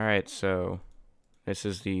All right, so this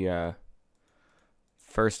is the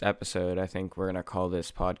first episode. I think we're gonna call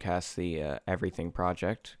this podcast the Everything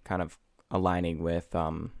Project, kind of aligning with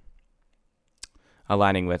the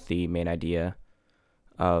main idea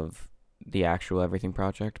of the actual Everything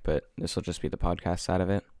Project, but this will just be the podcast side of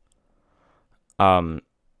it. Um,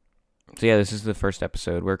 so yeah, this is the first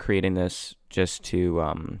episode. We're creating this just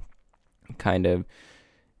to kind of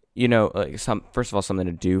like first of all, something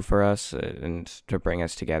to do for us and to bring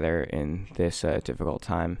us together in this difficult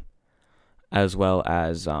time, as well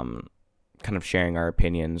as kind of sharing our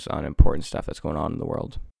opinions on important stuff that's going on in the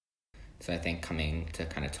world. So I think coming to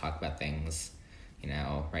kind of talk about things,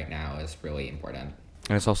 right now is really important.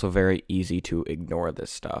 And it's also very easy to ignore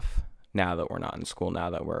this stuff now that we're not in school, now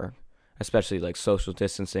that we're, especially like social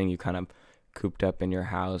distancing, you kind of cooped up in your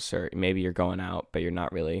house, or maybe you're going out, but you're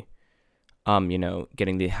not really,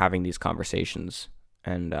 having these conversations.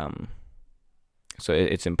 And so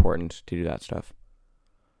it's important to do that stuff.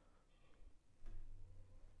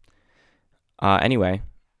 Anyway,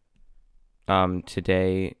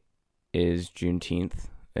 today is Juneteenth.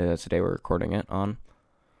 That's the day we're recording it on.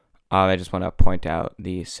 I just want to point out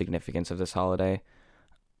the significance of this holiday.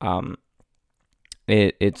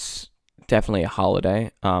 It's definitely a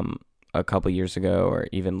holiday. A couple years ago, or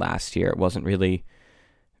even last year, it wasn't really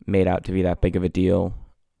made out to be that big of a deal.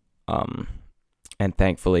 And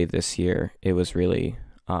thankfully this year it was really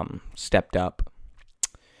stepped up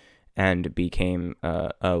and became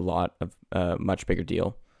a lot of a much bigger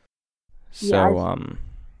deal. So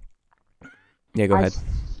go ahead.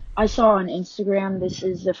 I saw on Instagram this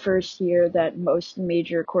is the first year that most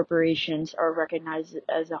major corporations are recognized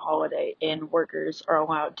as a holiday and workers are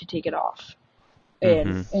allowed to take it off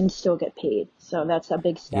and still get paid. So that's a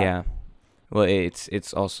big step. Yeah. Well,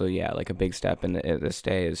 it's also like a big step in this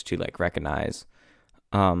day is to like recognize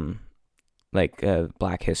Black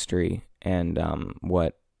history and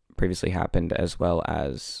what previously happened, as well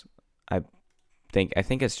as I think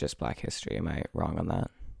it's just Black history. Am I wrong on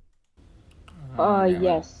that?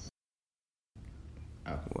 Yes.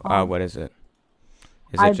 What is it?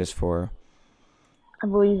 Is it just for? I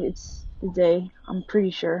believe it's the day. I'm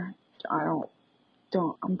pretty sure. I'm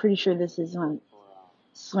pretty sure this is when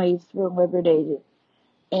slaves were liberated.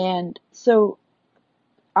 And so,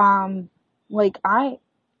 I'm a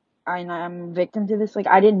victim to this. Like,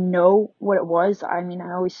 I didn't know what it was. I mean,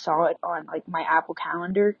 I always saw it on like my Apple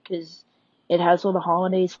Calendar because it has all the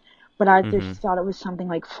holidays. But I just thought it was something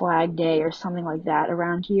like Flag Day or something like that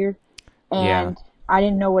around here. And I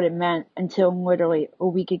didn't know what it meant until literally a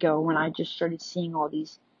week ago when I just started seeing all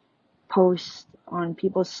these posts on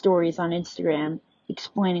people's stories on Instagram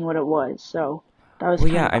explaining what it was. So that was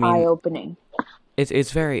eye-opening.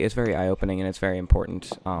 It's very eye-opening, and it's very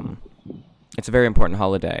important. It's a very important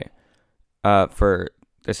holiday for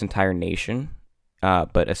this entire nation,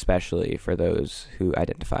 but especially for those who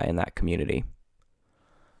identify in that community.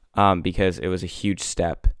 Because it was a huge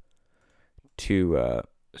step to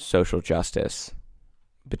social justice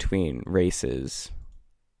between races.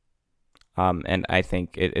 And I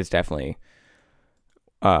think it is definitely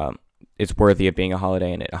it's worthy of being a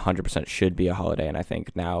holiday, and it 100% should be a holiday. And I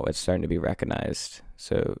think now it's starting to be recognized.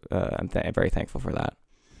 So I'm very thankful for that.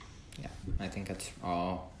 Yeah, I think it's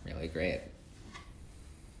all really great.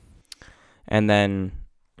 And then,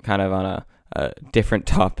 kind of on a different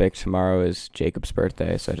topic, tomorrow is Jacob's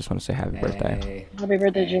birthday, so I just want to say happy birthday. Happy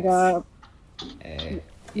birthday, Jacob. Hey.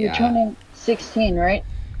 You're turning 16, right?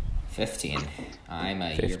 15. I'm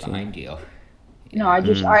a year behind you. No, I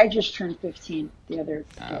just turned 15 the other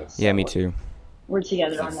day. So yeah, me too. We're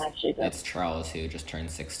together on that, Jacob. It's Charles who just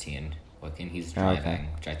turned 16. He's driving,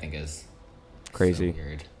 which I think is crazy. So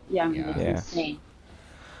weird. Yeah, insane.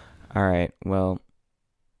 All right, well,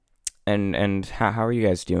 and how are you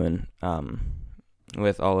guys doing?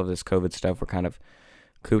 With all of this COVID stuff, we're kind of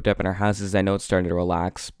cooped up in our houses. I know it's starting to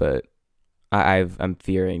relax, but I'm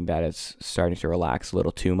fearing that it's starting to relax a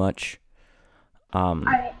little too much.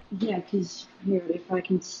 Because here, if I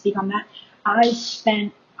can speak on that,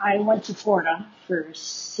 I went to Florida for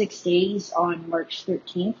 6 days on March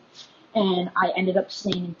 13th, and I ended up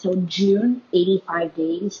staying until June, 85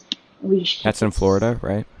 days. That's in Florida,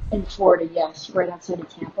 right? In Florida, yes, right outside of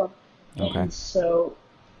Tampa. Okay. And so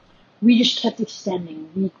we just kept extending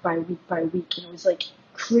week by week by week, and it was like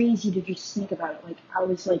crazy to just think about it. Like, I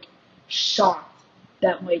was like shocked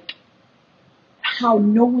that like how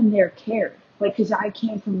no one there cared. Like, because I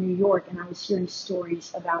came from New York and I was hearing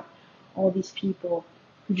stories about all these people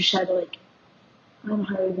who just had to like, I don't know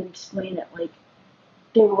how to even explain it. Like,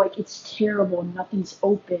 they were like, it's terrible, nothing's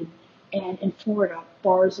open. And in Florida,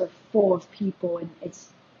 bars are full of people, and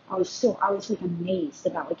I was like amazed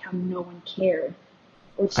about like how no one cared.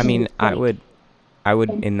 Or I seemed mean, like, I would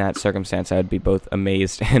and in that circumstance, I would be both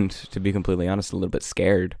amazed and, to be completely honest, a little bit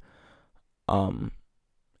scared. Um,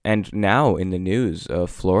 and now in the news,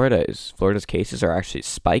 Florida's cases are actually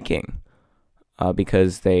spiking,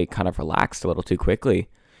 because they kind of relaxed a little too quickly.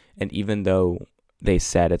 And even though they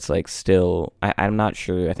said it's like still, I'm not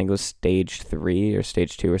sure. I think it was stage 3 or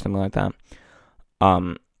stage 2 or something like that.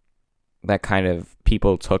 Um, that kind of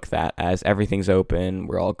people took that as everything's open,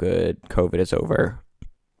 we're all good, COVID is over.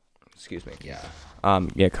 Excuse me. Yeah.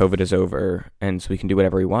 Yeah, COVID is over, and so we can do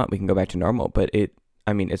whatever we want. We can go back to normal. But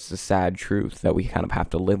I mean, it's the sad truth that we kind of have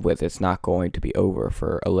to live with. It's not going to be over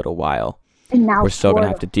for a little while. now We're still gonna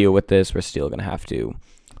have Florida. to deal with this. We're still gonna have to,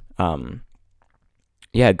 um,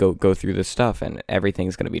 yeah, go through this stuff, and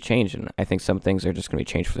everything's gonna be changed. And I think some things are just gonna be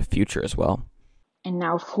changed for the future as well. And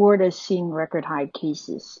now Florida's seeing record high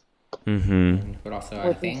cases Mm-hmm. But also, I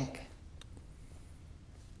with this. think,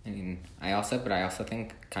 but I also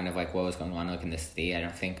think kind of like what was going on like in the city. I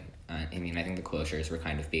don't think, I think the closures were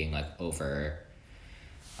kind of being like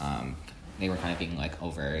um, they were kind of being like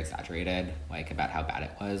over exaggerated, like about how bad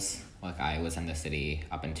it was. Like I was in the city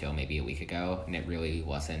up until maybe a week ago, and it really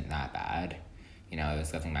wasn't that bad. I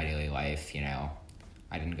was living my daily life.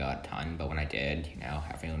 I didn't go a ton, but when I did,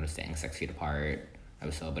 everyone was staying 6 feet apart. I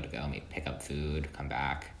was still able to go, maybe pick up food, come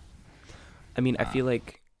back. I mean, I feel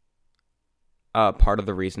like part of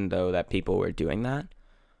the reason though that people were doing that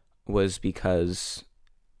was because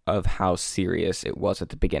of how serious it was at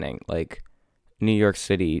the beginning. Like New York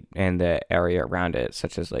City and the area around it,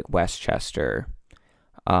 such as like Westchester,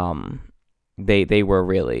 they were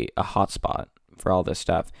really a hotspot for all this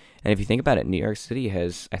stuff. And if you think about it, New York City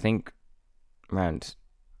has, I think, around,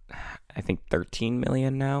 13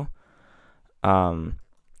 million now.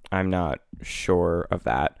 I'm not sure of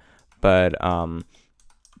that, but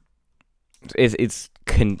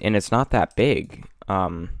and it's not that big.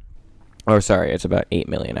 Or sorry, it's about 8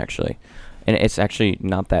 million actually. And it's actually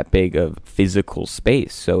not that big of physical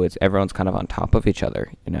space, so everyone's kind of on top of each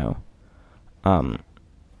other, Um,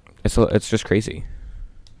 it's just crazy.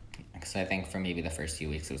 Because I think for maybe the first few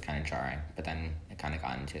weeks it was kind of jarring, but then it kind of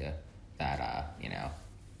got into that,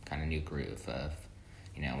 kind of new groove of,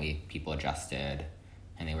 people adjusted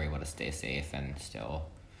and they were able to stay safe and still,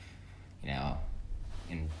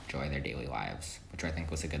 enjoy their daily lives, which I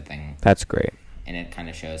think was a good thing. That's great. And it kind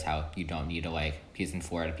of shows how you don't need to because in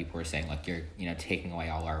Florida people were saying like you're taking away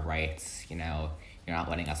all our rights, you're not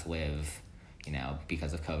letting us live,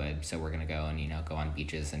 because of COVID, so we're gonna go and go on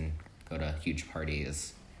beaches and go to huge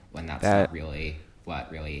parties when that's not really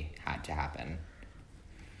what really had to happen.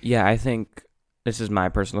 Yeah, I think this is my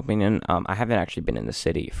personal opinion. I haven't actually been in the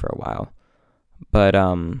city for a while, but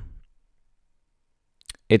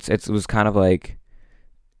it was kind of like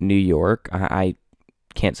New York. I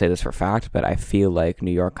can't say this for a fact, but I feel like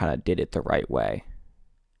New York kind of did it the right way.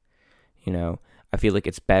 I feel like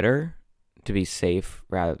it's better to be safe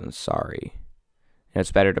rather than sorry.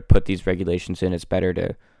 It's better to put these regulations in. It's better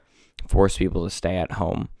to force people to stay at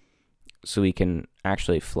home so we can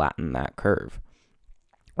actually flatten that curve,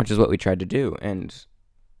 which is what we tried to do. And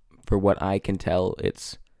for what I can tell,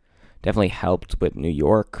 it's definitely helped with New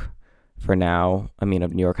York for now. I mean,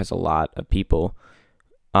 New York has a lot of people,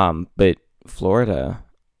 but Florida,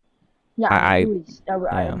 Yeah, I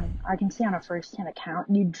I yeah. mean, I can see on a first-hand account,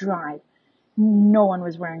 you drive, no one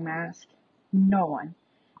was wearing masks, no one.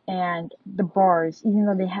 And the bars, even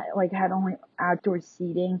though they had only outdoor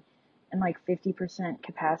seating and like 50%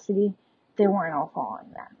 capacity, they weren't all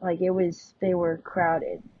following that. They were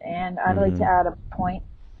crowded. And I'd like to Mm-hmm. add a point.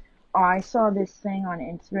 I saw this thing on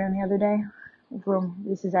Instagram the other day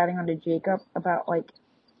this is adding on to Jacob about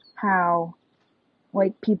how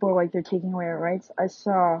people are they're taking away our rights. I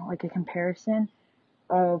saw a comparison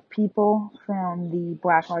of people from the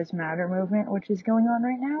Black Lives Matter movement, which is going on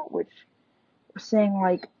right now, which are saying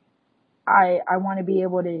I want to be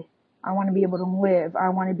able to live. I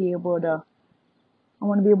want to be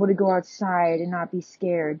able to go outside and not be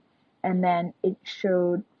scared. And then it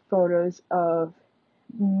showed photos of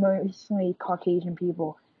mostly Caucasian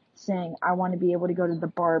people saying, I want to be able to go to the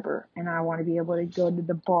barber, and I want to be able to go to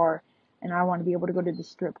the bar, and I want to be able to go to the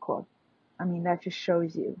strip club. I mean, that just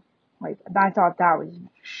shows you. I thought that was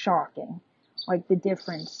shocking. The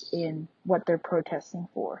difference in what they're protesting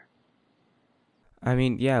for. I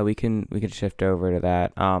mean, yeah, we can shift over to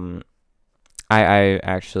that. I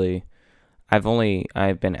actually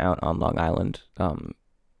I've been out on Long Island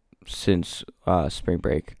since spring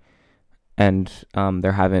break, and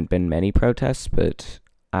there haven't been many protests, but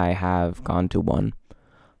I have gone to one.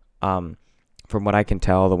 Um, from what I can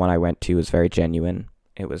tell, the one I went to was very genuine.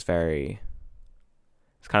 it was very,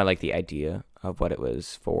 it's kind of like the idea of what it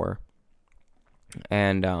was for.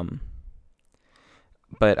 And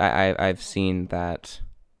but I've seen that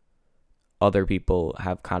other people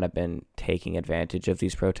have kind of been taking advantage of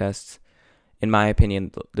these protests. In my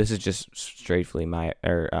opinion, this is just straightly my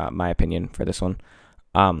opinion for this one.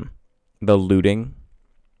 The looting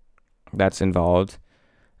that's involved,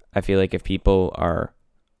 I feel like if people are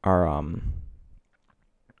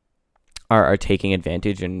taking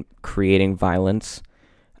advantage and creating violence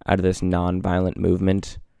out of this non-violent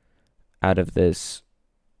movement, out of this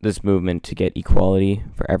movement to get equality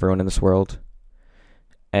for everyone in this world,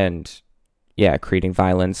 and yeah, creating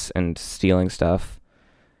violence and stealing stuff,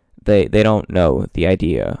 they don't know the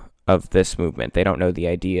idea of this movement. They don't know the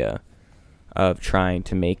idea of trying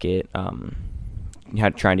to make it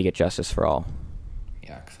trying to get justice for all.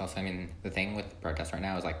 Yeah, because also, I mean, the thing with protests right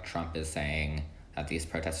now is, like, Trump is saying that these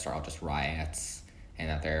protests are all just riots and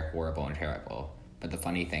that they're horrible and terrible. But the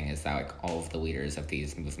funny thing is that, like, all of the leaders of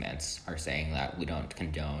these movements are saying that we don't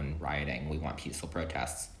condone rioting, we want peaceful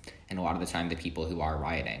protests. And a lot of the time, the people who are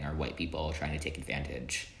rioting are white people trying to take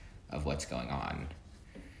advantage of what's going on.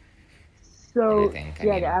 So, to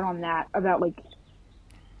add on that, about, like,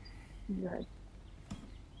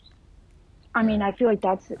 I mean, I feel like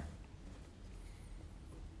that's...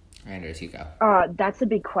 Anders, you go. That's a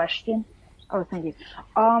big question. Oh, thank you.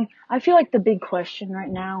 I feel like the big question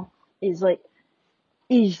right now is, like,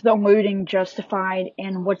 is the looting justified,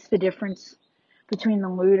 and what's the difference between the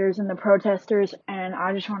looters and the protesters? And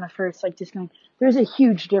I just want to first, like, there's a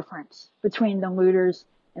huge difference between the looters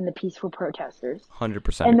and the peaceful protesters.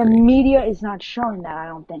 100% And agree. the media is not showing that, I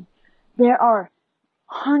don't think. There are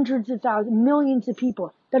hundreds of thousands, millions of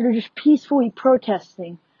people that are just peacefully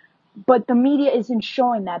protesting, but the media isn't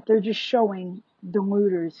showing that. They're just showing the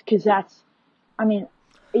looters, because that's, I mean,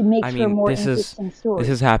 it makes for a more interesting story. This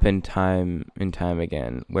has happened time and time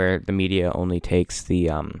again, where the media only takes the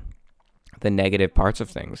negative parts of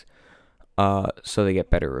things, so they get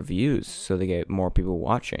better reviews, so they get more people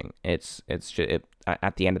watching. It's just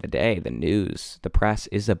at the end of the day, the news, the press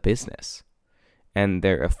is a business, and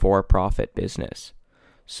they're a for-profit business,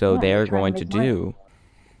 so they are going to do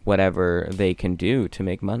whatever they can do to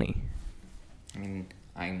make money. I mean,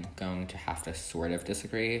 I'm going to have to sort of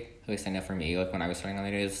disagree. At least I know for me, like, when I was starting on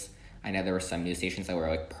the news, I know there were some news stations that were,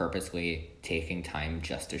 like, purposely taking time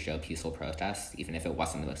just to show peaceful protests, even if it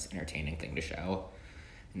wasn't the most entertaining thing to show.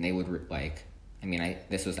 And they would,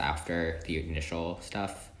 this was after the initial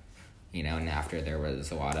stuff, you know, and after there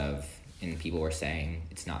was a lot of, and people were saying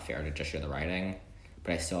it's not fair to just show the rioting.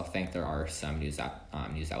 But I still think there are some news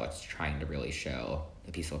outlets trying to really show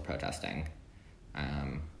the peaceful protesting.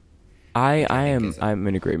 I'm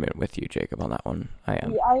in agreement with you, Jacob, on that one. I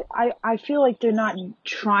am. Yeah, I feel like they're not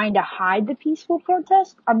trying to hide the peaceful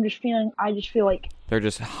protest. I just feel like they're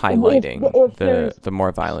just highlighting the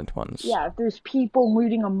more violent ones. Yeah, if there's people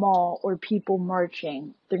looting a mall or people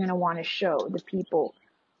marching, they're going to want to show the people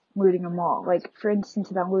looting a mall. Like, for instance,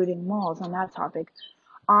 about looting malls, on that topic,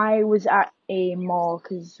 I was at a mall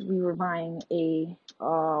because we were buying a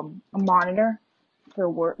monitor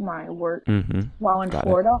for my work while in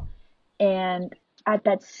Florida. And at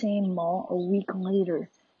that same mall, a week later,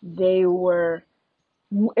 they looted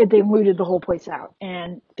the whole place out.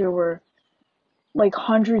 And there were, like,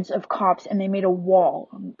 hundreds of cops, and they made a wall.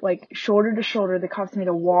 Like, shoulder to shoulder, the cops made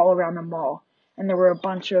a wall around the mall. And there were a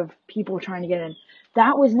bunch of people trying to get in.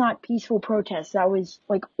 That was not peaceful protest. That was,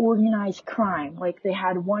 like, organized crime. Like, they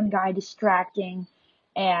had one guy distracting,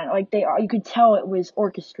 and, like, you could tell it was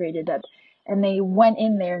orchestrated. And they went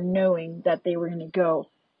in there knowing that they were going to go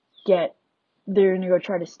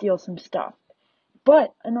try to steal some stuff.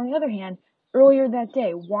 But, and on the other hand, earlier that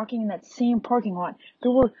day, walking in that same parking lot,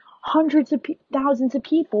 there were hundreds of thousands of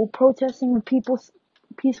people protesting with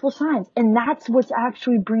peaceful signs. And that's what's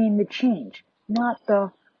actually bringing the change. Not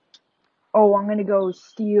the, I'm going to go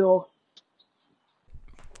steal.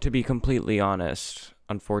 To be completely honest,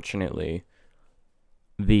 unfortunately,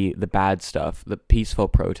 the bad stuff, the peaceful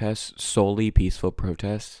protests, solely peaceful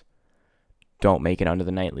protests, don't make it onto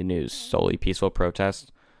the nightly news. Solely peaceful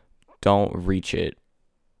protests don't reach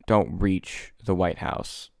the White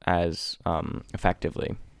House as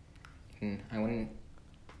effectively. I wouldn't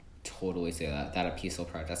totally say that a peaceful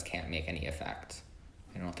protest can't make any effect.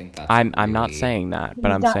 I don't think that's. I'm not saying that,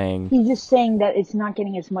 but I'm saying he's just saying that it's not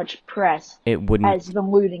getting as much press as the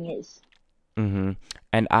looting is. Mm-hmm.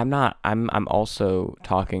 And I'm also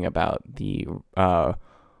talking about the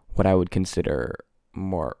what I would consider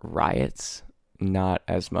more riots, not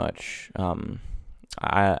as much.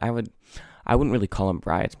 I wouldn't really call them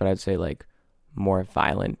riots, but I'd say, like, more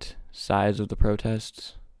violent sides of the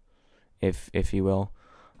protests, if you will.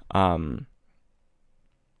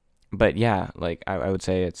 But yeah, like I would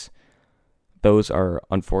say those are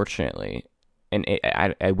unfortunately, and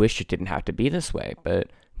I wish it didn't have to be this way, but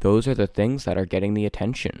those are the things that are getting the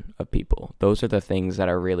attention of people. Those are the things that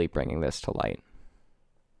are really bringing this to light.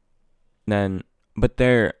 But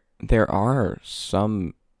there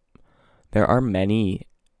are many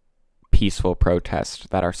peaceful protests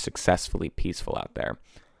that are successfully peaceful out there.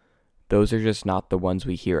 Those are just not the ones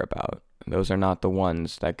we hear about. Those are not the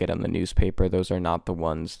ones that get on the newspaper. Those are not the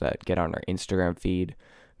ones that get on our Instagram feed.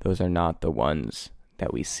 Those are not the ones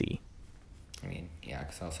that we see. I mean, yeah,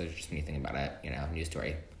 because also just when you think about it, news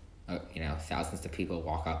story, thousands of people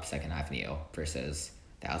walk up 2nd Avenue versus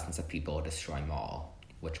thousands of people destroy mall.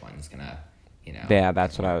 Which one's gonna, Yeah,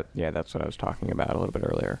 that's what I was talking about a little bit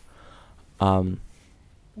earlier.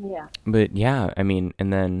 Yeah. But yeah, I mean,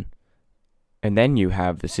 and then you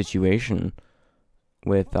have the situation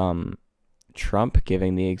with Trump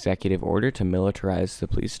giving the executive order to militarize the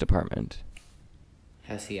police department.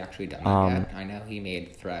 Has he actually done that yet? I know he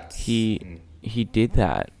made threats. He did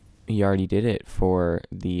that. He already did it for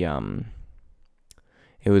the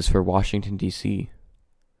it was for Washington D.C.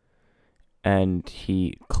 and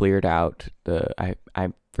he cleared out I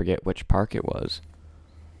forget which park it was.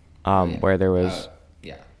 Where there was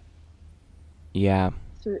yeah.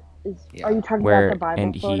 So are you talking about the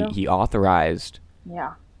Bible photo? he authorized.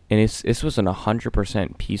 Yeah. And this was an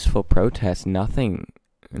 100% peaceful protest. Nothing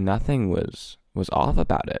was off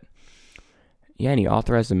about it. Yeah, and he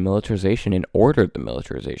authorized the militarization and ordered the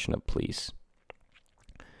militarization of police.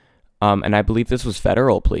 And I believe this was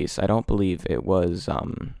federal police. I don't believe it was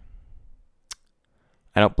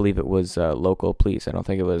local police. I don't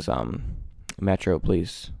think it was Metro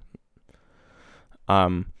Police.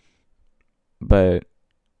 But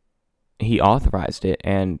he authorized it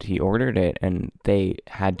and he ordered it, and they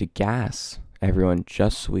had to gas everyone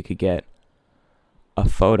just so we could get a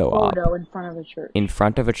photo op in front of a church. In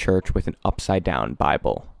front of a church with an upside down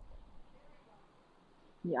Bible.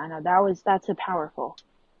 Yeah, I know that's a powerful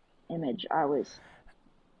image.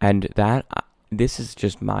 And this is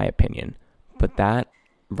just my opinion, but that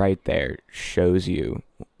right there shows you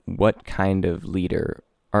what kind of leader,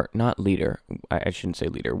 or not leader, I shouldn't say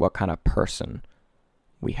leader, what kind of person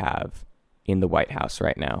we have in the White House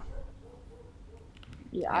right now.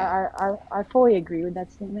 Yeah, I fully agree with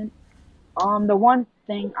that statement. The one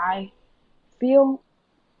thing I feel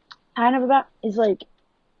kind of about is like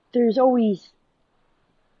there's always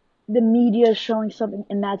the media showing something,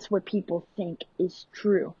 and that's what people think is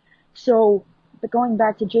true. So, but going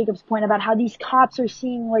back to Jacob's point about how these cops are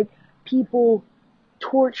seeing like people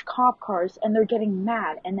torch cop cars and they're getting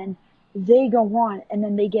mad, and then they go on and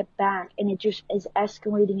then they get back, and it just is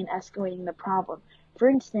escalating the problem. For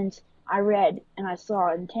instance, I read and I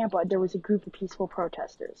saw in Tampa there was a group of peaceful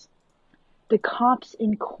protesters. The cops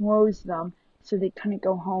enclosed them so they couldn't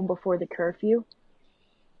go home before the curfew,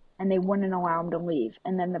 and they wouldn't allow them to leave.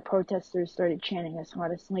 And then the protesters started chanting us how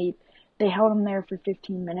to sleep. They held them there for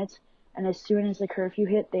 15 minutes, and as soon as the curfew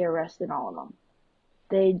hit, they arrested all of them.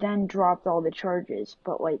 They then dropped all the charges,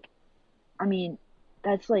 but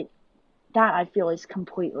that's that I feel is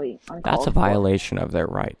completely uncalled for. That's a violation of their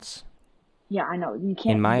rights. Yeah, I know. You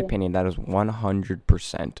can't. In my opinion, that is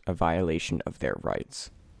 100% a violation of their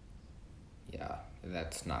rights. Yeah,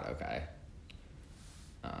 that's not okay.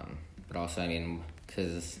 But also,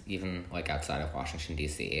 because even outside of Washington,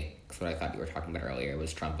 D.C., because what I thought you were talking about earlier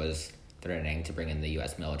was Trump was threatening to bring in the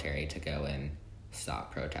U.S. military to go and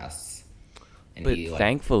stop protests. And but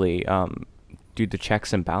thankfully, due to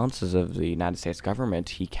checks and balances of the United States government,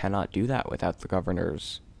 he cannot do that without the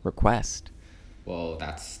governor's request. Well,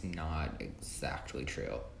 that's not exactly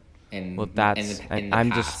true.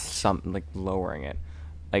 I'm just lowering it.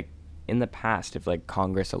 In the past, if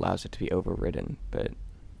Congress allows it to be overridden, but...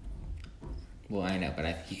 Well, I know, but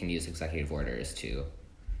he can use executive orders to...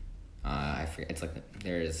 I forget. It's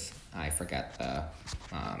I forget the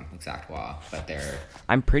exact law, but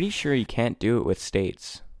I'm pretty sure you can't do it with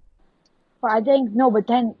states. Well, I think no, but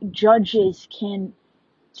then judges can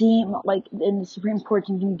deem in the Supreme Court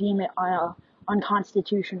can deem it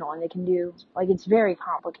unconstitutional, and they can do it's very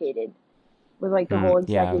complicated with the whole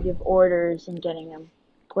executive orders and getting them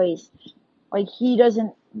placed. He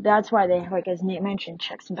doesn't. That's why they have as Nate mentioned,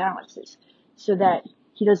 checks and balances, so that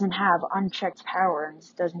he doesn't have unchecked power and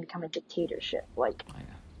it doesn't become a dictatorship.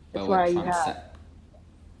 That's why you have.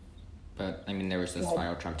 But there was this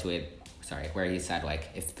viral Trump tweet, where he said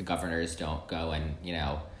if the governors don't go and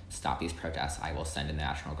stop these protests, I will send in the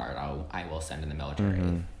National Guard. I will send in the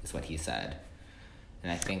military. Is what he said,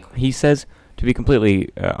 and I think he says to be completely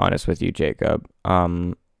honest with you, Jacob,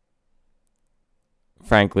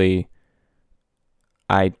 frankly,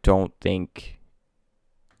 I don't think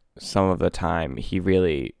some of the time he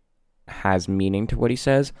really has meaning to what he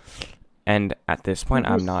says. And at this point,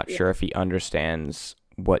 I'm not sure if he understands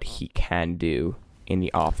what he can do in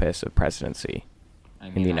the office of presidency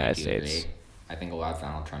in the United States. Agree. I think a lot of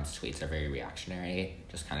Donald Trump's tweets are very reactionary,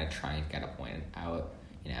 just kind of trying to get a point out,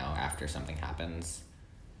 after something happens.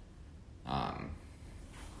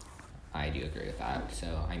 I do agree with that.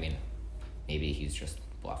 So, maybe he's just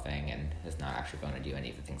bluffing and is not actually going to do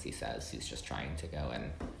any of the things he says. He's just trying to go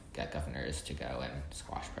and get governors to go and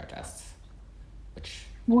squash protests, which,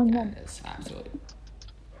 again, is absolutely...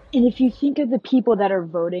 And if you think of the people that are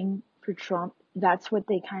voting for Trump, that's what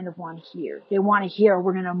they kind of want to hear. They want to hear,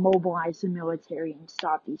 we're going to mobilize the military and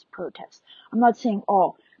stop these protests. I'm not saying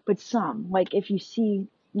all, but some. Like, if you see,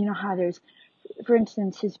 how there's, for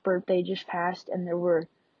instance, his birthday just passed and there were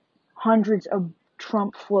hundreds of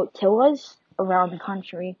Trump flotillas around the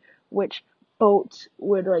country, which boats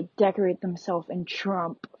would, decorate themselves in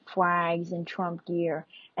Trump flags and Trump gear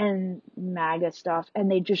and MAGA stuff,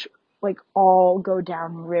 and they just, all go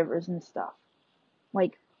down rivers and stuff.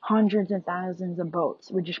 Hundreds and thousands of boats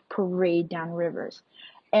would just parade down rivers.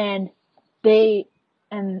 And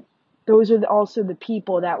those are also the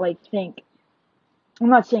people that, think, I'm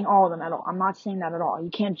not saying all of them at all. I'm not saying that at all. You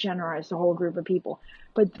can't generalize the whole group of people.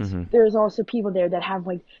 But there's also people there that have,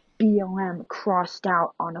 BLM crossed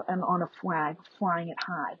out on a flag, flying it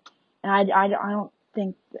high. And I don't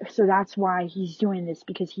think, so that's why he's doing this,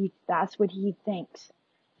 because that's what he thinks.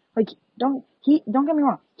 Don't get me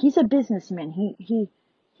wrong. He's a businessman.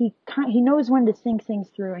 He knows when to think things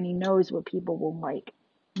through, and he knows what people will like.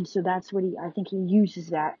 And so that's what I think he uses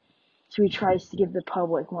that. So he tries to give the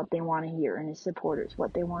public what they want to hear, and his supporters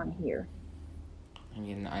what they want to hear.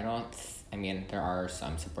 There are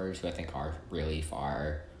some supporters who I think are really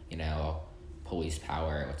far, police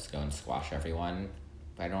power, let's go and squash everyone.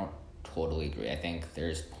 But I don't totally agree. I think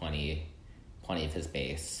there's plenty of his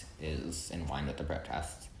base is in line with the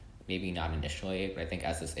protests. Maybe not initially, but I think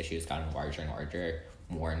as this issue has gotten larger and larger,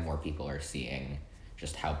 more and more people are seeing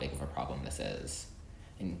just how big of a problem this is.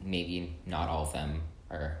 And maybe not all of them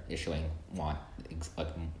are want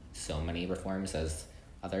so many reforms as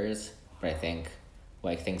others, but I think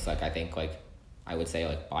things I would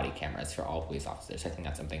say body cameras for all police officers. I think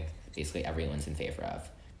that's something basically everyone's in favor of.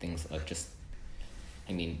 Things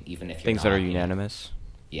even if you're things that are unanimous.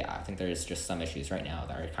 Yeah, I think there's just some issues right now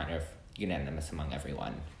that are kind of unanimous among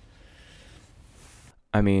everyone.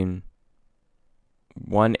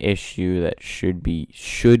 One issue that should be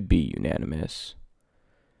unanimous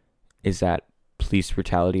is that police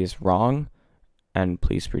brutality is wrong, and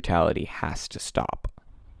police brutality has to stop.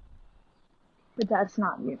 But that's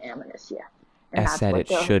not unanimous yet. I said it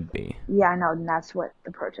should be. Yeah, I know, and that's what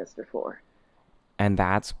the protests are for. And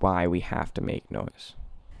that's why we have to make noise.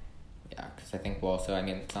 Yeah, because I think,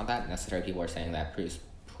 it's not that necessarily people are saying that police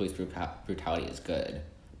brutality is good,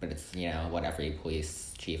 but it's, what every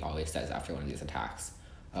police chief always says after one of these attacks.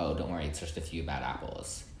 Oh, don't worry, it's just a few bad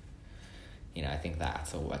apples. I think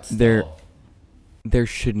that's what's There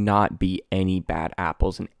should not be any bad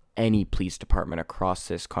apples in any police department across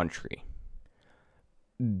this country.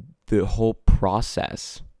 The whole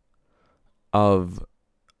process of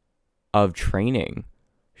training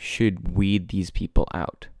should weed these people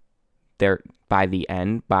out. By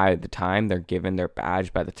the time they're given their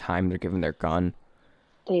badge, by the time they're given their gun,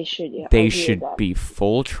 they should be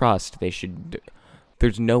full trust.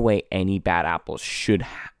 There's no way any bad apples should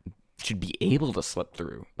be able to slip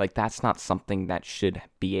through. That's not something that should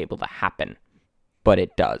be able to happen, but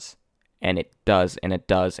it does. And it does, and it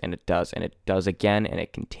does, and it does, and it does again, and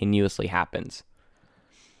it continuously happens.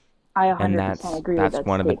 I 100% agree with that. That's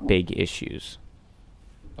one of the big issues.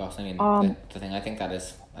 Also, the thing I think that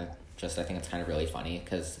is, I think it's kind of really funny,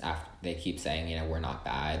 because after they keep saying, we're not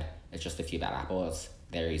bad, it's just a few bad apples.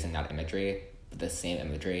 They're using that imagery, but the same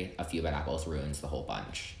imagery, a few bad apples ruins the whole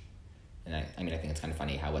bunch. And I think it's kind of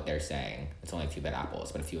funny how what they're saying, it's only a few bad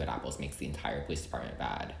apples, but a few bad apples makes the entire police department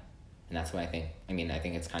bad. And that's what I think. I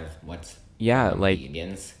think it's kind of what's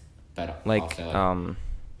unions, but also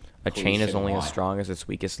a chain is only as strong as its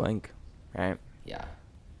weakest link, right? Yeah,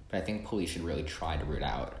 but I think police should really try to root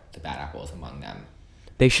out the bad apples among them.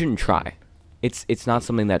 They shouldn't try. It's not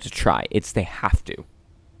something that to try. It's they have to.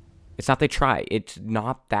 It's not they try. It's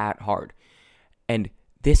not that hard. And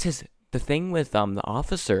this is the thing with the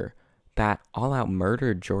officer that all out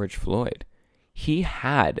murdered George Floyd. He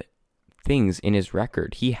had things in his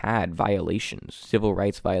record. He had violations, civil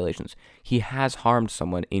rights violations. He has harmed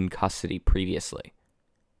someone in custody previously.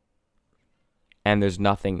 and there's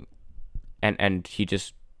nothing, and he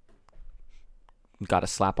just got a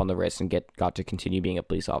slap on the wrist and got to continue being a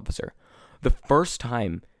police officer. The first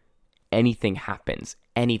time anything happens,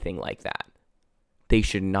 anything like that, they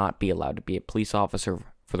should not be allowed to be a police officer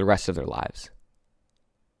for the rest of their lives.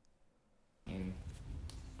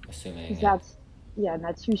 Assuming that's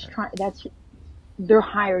who's trying. They're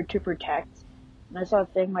hired to protect. And that's the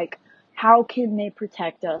thing. Like, how can they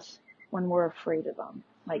protect us when we're afraid of them?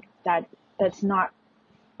 Like that. That's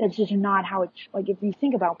just not how it. Like, if you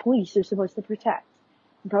think about police, they're supposed to protect,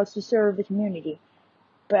 they're supposed to serve the community.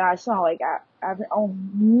 But I saw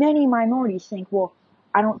many minorities think, well,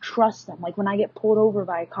 I don't trust them. Like, when I get pulled over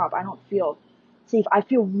by a cop, I don't feel safe. I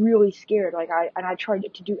feel really scared. Like, I try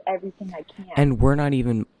to do everything I can. And we're not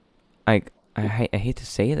even, like, I hate to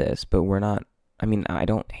say this, but we're not, I mean, I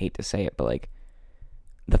don't hate to say it, but, like,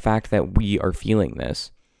 the fact that we are feeling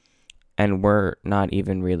this, and we're not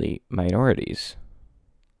even really minorities.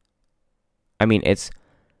 I mean,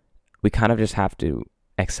 we kind of just have to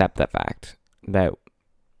accept the fact that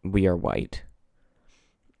we are white,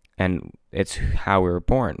 and it's how we were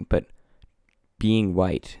born, but being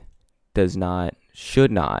white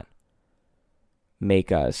should not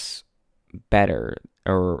make us better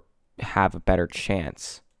or have a better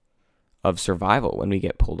chance of survival when we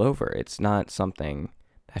get pulled over. It's not something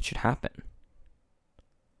that should happen.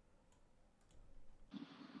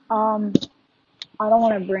 I don't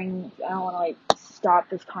want to like stop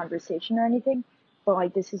this conversation or anything, but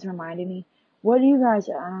like this is reminding me. What do you guys?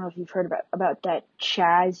 I don't know if you've heard about that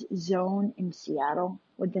Chaz zone in Seattle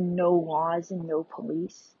with the no laws and no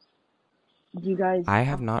police. Do you guys? I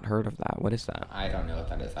have not heard of that. What is that? I don't know what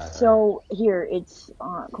that is either. So here it's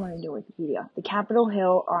according to Wikipedia, the Capitol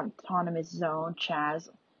Hill Autonomous Zone, Chaz,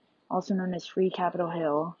 also known as Free Capitol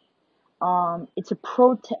Hill. It's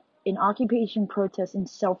an occupation protest and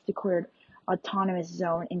self-declared autonomous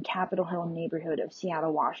zone in Capitol Hill neighborhood of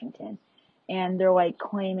Seattle, Washington. And they're like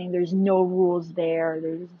claiming there's no rules there,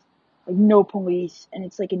 there's like no police, and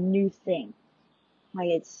it's like a new thing.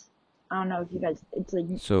 Like I don't know if you guys, it's like.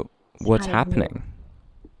 So what's happening?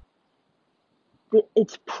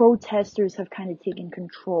 It's protesters have kind of taken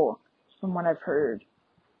control from what I've heard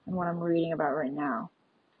and what I'm reading about right now.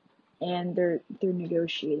 And they're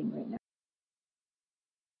negotiating right now.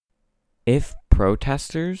 If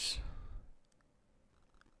protesters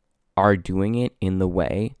are doing it in the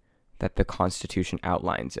way that the Constitution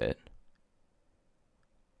outlines it,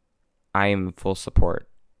 I am in full support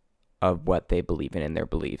of what they believe in their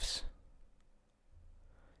beliefs.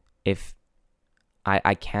 If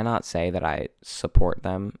I cannot say that I support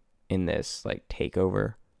them in this like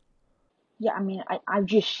takeover. Yeah, I mean, I've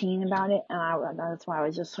just seen about it, and that's why I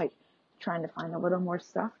was just like trying to find a little more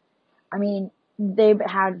stuff. I mean, they've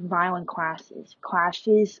had violent clashes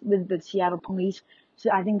with the Seattle police. So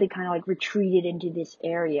I think they kind of like retreated into this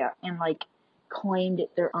area and like claimed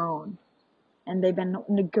it their own. And they've been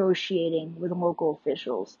negotiating with local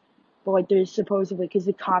officials. But like there's supposedly, because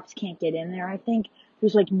the cops can't get in there, I think,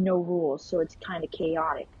 there's like no rules. So it's kind of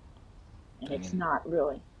chaotic. And it's not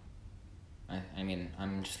really. I mean,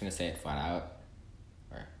 I'm just going to say it flat out.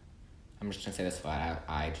 Or I'm just going to say this flat out.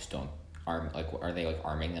 I just don't are they like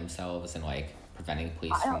arming themselves and like preventing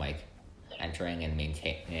police from like entering and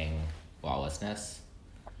maintaining lawlessness?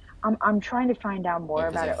 I'm trying to find out more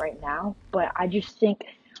about it right now, but I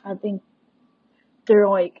think they're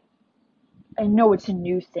like, I know it's a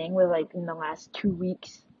new thing with like in the last 2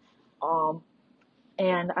 weeks,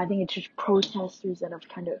 and I think it's just protesters that have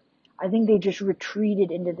I think they just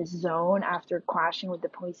retreated into this zone after clashing with the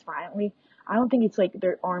police violently. I don't think it's like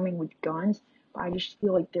they're arming with guns, but I just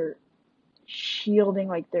feel like they're shielding,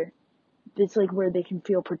 like it's like where they can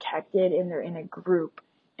feel protected and they're in a group,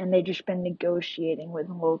 and they've just been negotiating with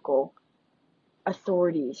local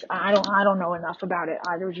authorities. I don't know enough about it.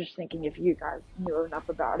 I was just thinking if you guys knew enough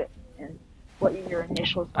about it and what your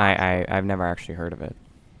initial thoughts were. I've never actually heard of it.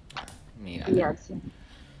 Me Yeah.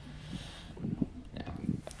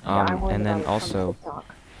 And then also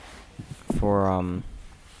for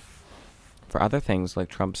other things, like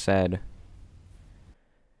Trump said,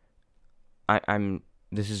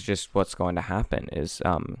 this is just what's going to happen is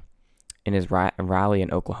in his rally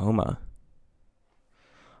in Oklahoma,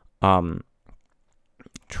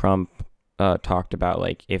 Trump talked about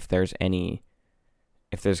like if there's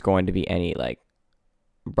going to be any like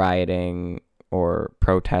rioting or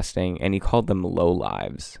protesting, and he called them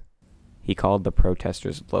lowlives. He called the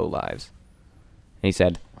protesters lowlives, and he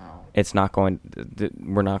said, wow,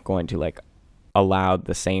 we're not going to like allow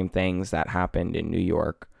the same things that happened in New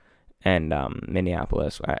York and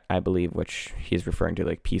Minneapolis, I believe, which he's referring to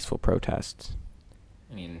like peaceful protests.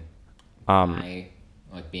 I mean, my,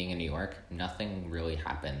 like, being in New York, nothing really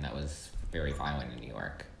happened that was very violent in New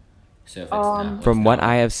York. So if it's not, From what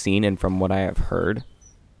I have seen and from what I have heard,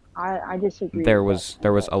 I disagree there with was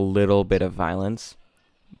that. a little bit of violence,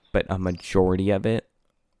 but a majority of it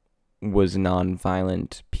was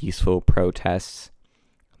non-violent, peaceful protests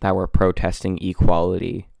that were protesting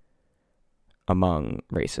equality among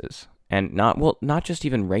races. And not just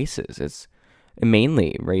even races. It's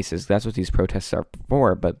mainly races. That's what these protests are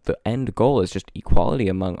for, but the end goal is just equality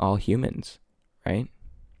among all humans, right?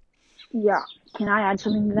 Yeah. Can I add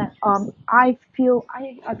something to that? I feel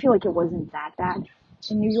like it wasn't that bad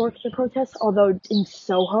in New York, the protests, although in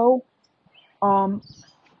Soho, um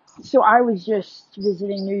so I was just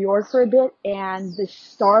visiting New York for a bit, and the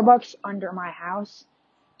Starbucks under my house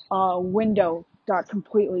window got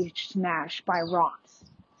completely smashed by rocks.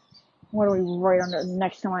 Literally right under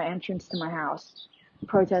next to my entrance to my house.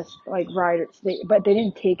 Protest like rioters, but they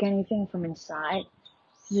didn't take anything from inside.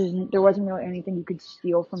 There wasn't really anything you could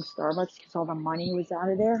steal from Starbucks because all the money was out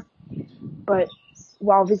of there. But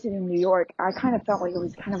while visiting New York, I kind of felt like it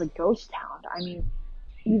was kind of a ghost town. I mean,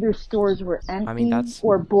 either stores were I mean, empty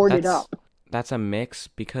or boarded that's up. that's a mix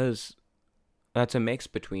because that's a mix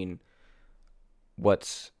between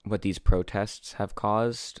what these protests have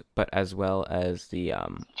caused, but as well as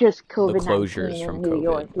Just the COVID-19 closures from in New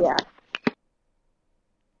York, COVID. yeah.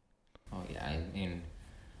 oh yeah, I mean,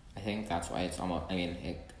 I think that's why it's almost, I mean,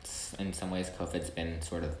 it's, in some ways, COVID's been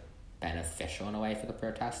sort of beneficial in a way for the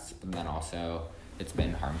protests, but then also it's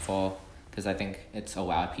been harmful because I think it's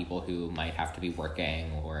allowed people who might have to be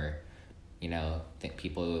working or, think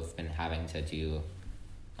people who've been having to do,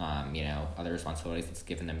 other responsibilities. It's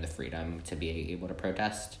given them the freedom to be able to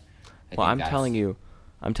protest. I Well, think that's,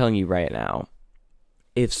 I'm telling you right now,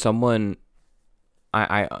 if someone,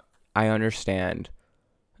 I understand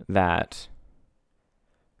that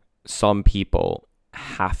some people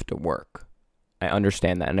have to work. I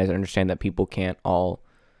understand that, and I understand that people can't all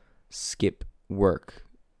skip work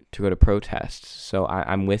to go to protests. So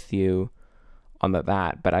I'm with you on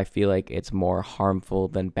that, but I feel like it's more harmful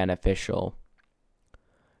than beneficial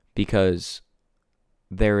because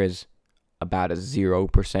there is about a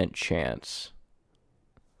 0% chance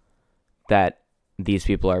that these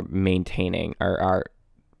people are maintaining or are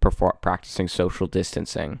practicing social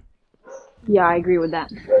distancing. Yeah, I agree with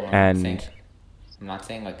that. well, And I'm not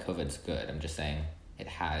saying like COVID's good. I'm just saying it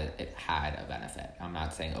had a benefit. I'm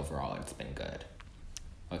not saying overall it's been good.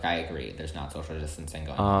 Like I agree, there's not social distancing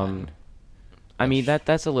going on, I mean which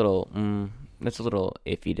that's a little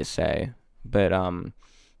iffy to say, but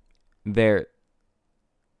there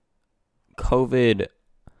COVID.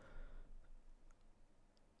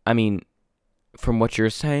 I mean, from what you're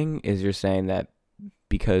saying, you're saying that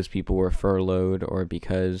because people were furloughed or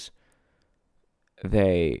because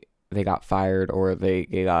they got fired or they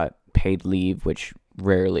got paid leave, which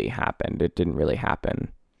rarely happened. It didn't really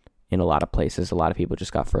happen in a lot of places. A lot of people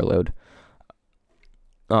just got furloughed.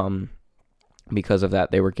 Because of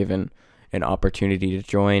that, they were given an opportunity to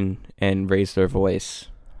join and raise their voice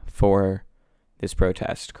for this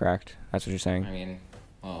protest, correct? That's what you're saying? I mean,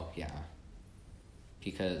 well, yeah,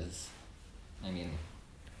 because I mean,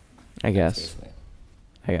 I that's guess. basically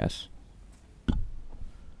I guess.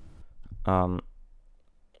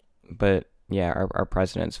 But yeah, our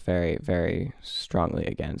president's very, very strongly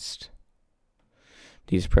against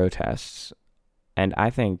these protests. And I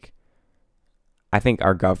think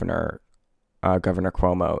our governor, Governor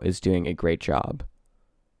Cuomo, is doing a great job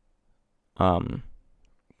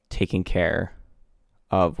taking care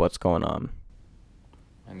of what's going on.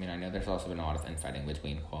 I mean, I know there's also been a lot of infighting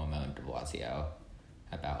between Cuomo and De Blasio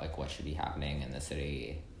about like what should be happening in the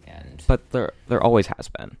city, and But there always has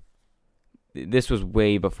been. This was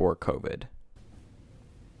way before COVID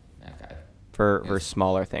okay, for yes.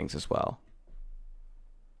 smaller things as well.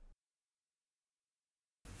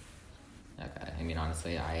 Okay. I mean,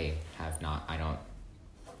 honestly, I don't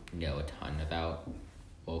know a ton about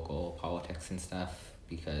local politics and stuff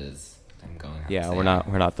because I'm going to have to Yeah, say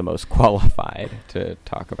we're not the most qualified to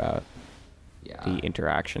talk about yeah. the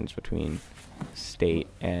interactions between state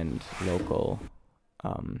and local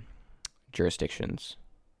jurisdictions.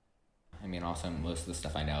 I mean, also, most of the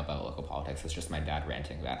stuff I know about local politics is just my dad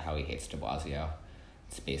ranting about how he hates de Blasio.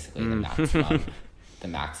 It's basically the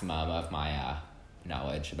maximum of my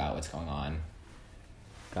knowledge about what's going on.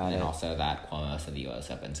 Got And it. also that Cuomo said the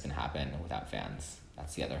US Open's going to happen without fans.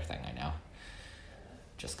 That's the other thing I know.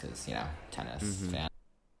 Just because, tennis fan.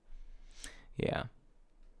 Yeah.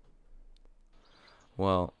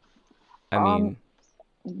 Well, I Um,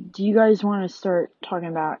 mean, do you guys want to start talking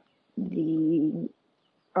about the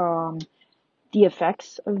um the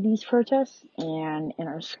effects of these protests and in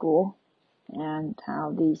our school, and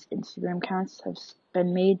how these Instagram accounts have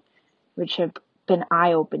been made, which have been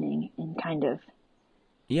eye-opening and kind of.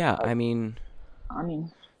 Yeah, I mean, I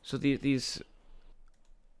mean, so these.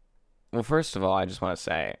 Well, first of all, I just want to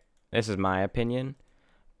say this is my opinion,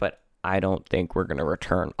 but I don't think we're gonna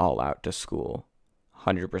return all out to school,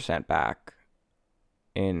 100% back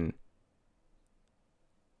in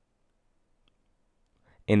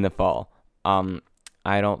the fall.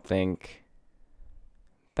 I don't think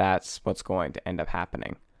that's what's going to end up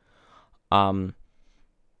happening. Um,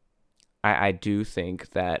 I do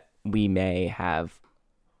think that we may have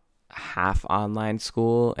half online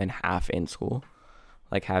school and half in school,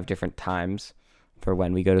 like have different times for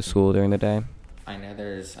when we go to school during the day. I know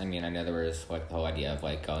there was like the whole idea of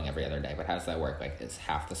like going every other day, but how does that work? Like, is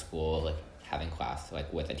half the school like having class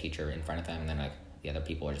like with a teacher in front of them, and then like the other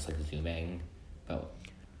people are just like zooming? But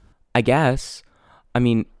I guess. I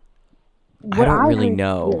mean, I what don't I really heard,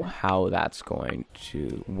 know yeah, how that's going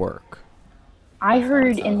to work. I that's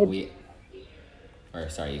fine. heard So in the we, or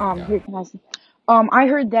sorry, you can go. here can I say, I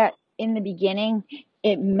heard that in the beginning,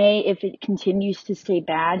 it may, if it continues to stay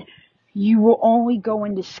bad, you will only go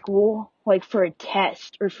into school like for a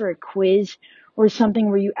test or for a quiz or something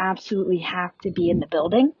where you absolutely have to be in the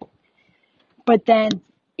building. But then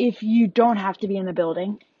if you don't have to be in the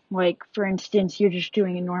building, like for instance, you're just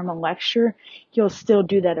doing a normal lecture, you'll still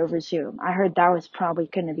do that over Zoom. I heard that was probably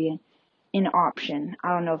going to be an option. I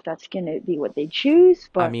don't know if that's going to be what they choose,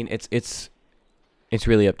 I but mean, it's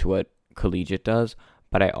really up to what collegiate does,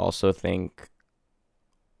 but I also think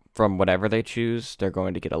from whatever they choose, they're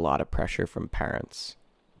going to get a lot of pressure from parents.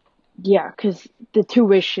 yeah, because the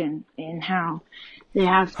tuition and how they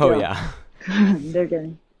have Oh to, yeah. they're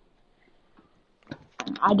getting.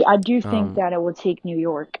 I do think Um that it will take New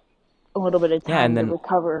York a little bit of yeah, time to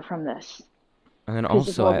recover from this and then because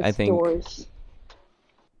of also all the I think stores.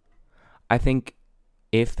 I think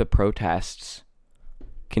if the protests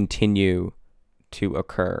continue to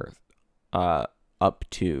occur up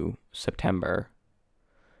to September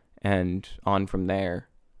and on from there,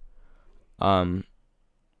 um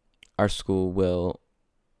our school will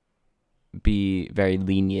be very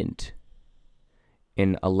lenient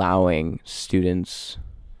in allowing students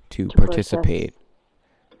to To protest. participate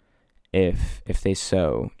if they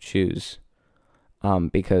so choose.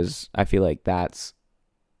 Because I feel like that's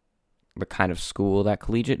the kind of school that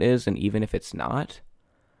collegiate is, and even if it's not,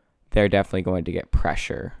 they're definitely going to get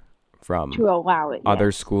pressure from To allow it,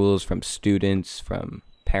 other yes. schools, from students, from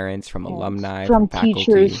parents, from And alumni, from from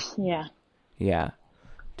faculty. teachers, yeah. Yeah,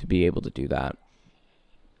 to be able to do that.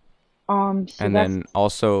 So And that's then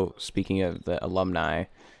also speaking of the alumni,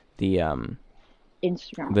 the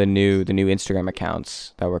Instagram. the new Instagram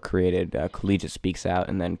accounts that were created, Collegiate Speaks Out,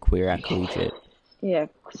 and then Queer at Collegiate. Yeah,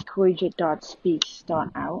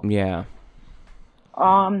 collegiate.speaks.out. Yeah,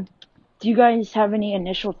 Do you guys have any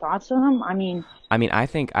initial thoughts on them? I mean, I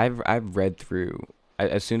think I've read through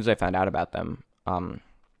as soon as I found out about them.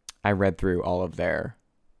 I read through all of their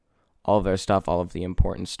stuff, all of the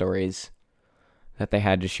important stories that they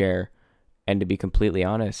had to share, and to be completely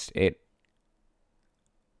honest,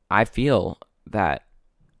 I feel that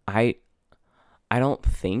I I don't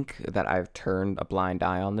think that I've turned a blind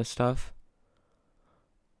eye on this stuff,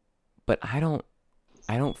 but I don't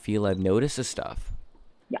feel I've noticed this stuff.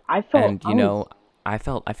 yeah, And I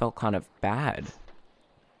felt kind of bad.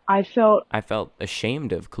 I felt, I felt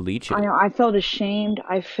ashamed of collegiate. I felt ashamed.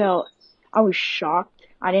 I was shocked.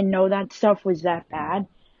 I didn't know that stuff was that bad.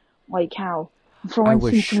 Like how, for I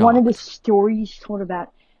was instance, one of the shocked. stories told about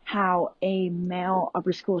how a male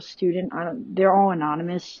upper school student, they're all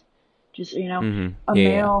anonymous, just, Mhm. a Yeah,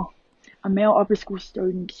 yeah. male upper school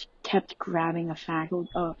student kept grabbing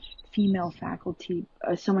a female faculty,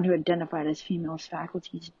 someone who identified as female's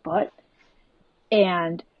faculty's butt,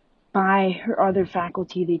 and by her other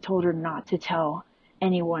faculty, they told her not to tell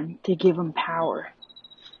anyone to give him power,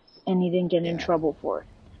 and he didn't get in Yeah, trouble for it.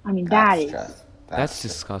 I mean, that is, That's that's just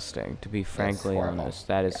disgusting, to be it's frankly horrible. honest.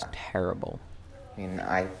 That is Yeah, terrible. I mean,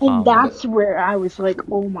 I and Um but that's where I was like,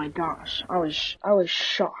 oh my gosh, I was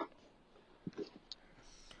shocked.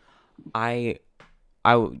 I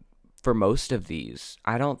I for most of these,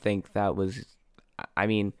 I don't think that was I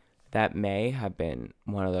mean, that may have been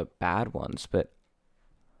one of the bad ones, but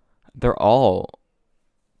they're all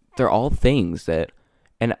they're all things that,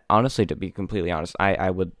 and honestly, to be completely honest, I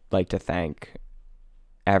would like to thank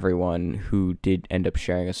everyone who did end up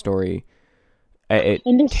sharing a story. It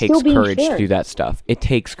And they're still takes being courage to shared. do that stuff. It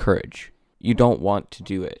takes courage. You don't want to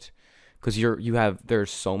do it because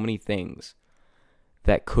there's so many things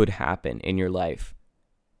that could happen in your life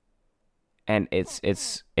and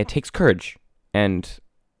it takes courage, and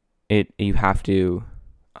you have to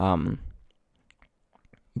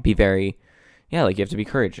be very, yeah, like you have to be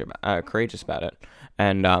courageous about it,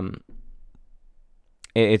 and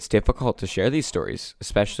it's difficult to share these stories,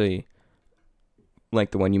 especially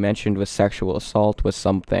like the one you mentioned with sexual assault, was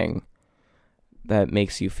something that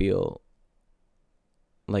makes you feel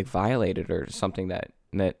like violated, or something that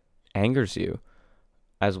angers you,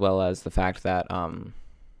 as well as the fact that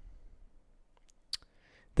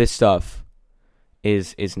this stuff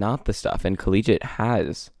is not the stuff, and collegiate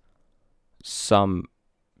has some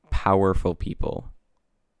powerful people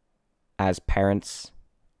as parents,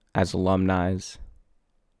 as alumni,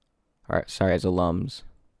 or sorry, as alums,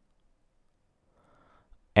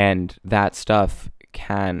 and that stuff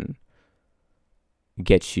can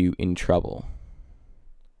get you in trouble.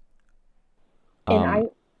 And I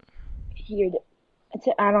hear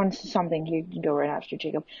to add on to something, you can go right after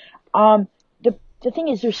Jacob. The thing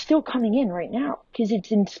is, they're still coming in right now because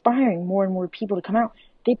it's inspiring more and more people to come out.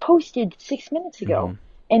 They posted 6 minutes ago,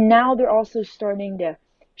 and now they're also starting to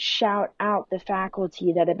shout out the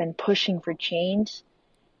faculty that have been pushing for change.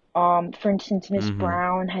 For instance, Miss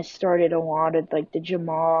Brown has started a lot of like the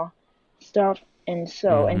Jamal stuff, and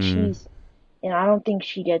I don't think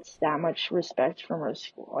she gets that much respect from her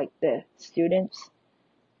school, like the students.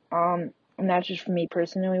 And that's just for me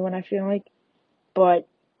personally, what I feel like. But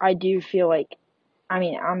I do feel like, I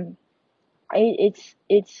mean,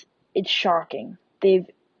 it's shocking. They've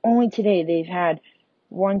had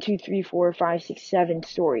 1, 2, 3, 4, 5, 6, 7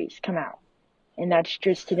 stories come out, and that's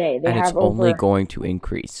just today. They and it's have only going to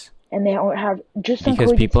increase, and they have just on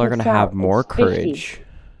because people are going to have more courage.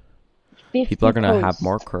 50 People are going to have posts.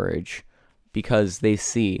 more courage because they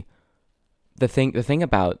see the thing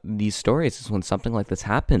about these stories is, when something like this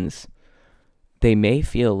happens, they may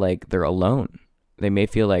feel like they're alone. They may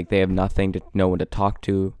feel like they have no one to talk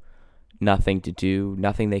to, nothing to do,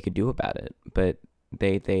 nothing they could do about it. But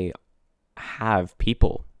they have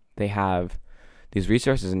people. They have these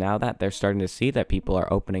resources, and now that they're starting to see that people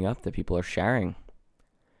are opening up, that people are sharing,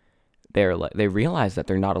 they realize that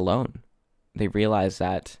they're not alone. They realize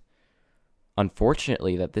that,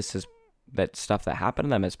 unfortunately, that stuff that happened to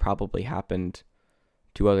them has probably happened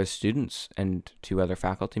to other students and to other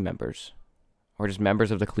faculty members, or just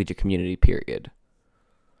members of the collegiate community, period.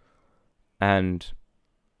 And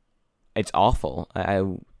it's awful. I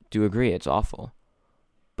do agree, it's awful.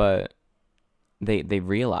 But they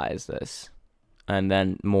realize this, and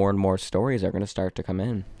then more and more stories are going to start to come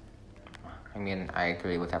in. I mean, I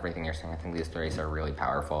agree with everything you're saying. I think these stories are really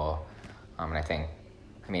powerful. And I think,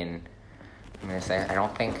 I'm going to say, I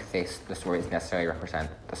don't think the stories necessarily represent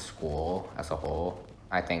the school as a whole.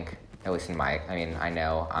 I think, at least I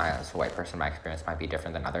know as a white person, my experience might be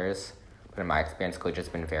different than others. But in my experience, collegiate's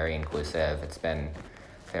been very inclusive. It's been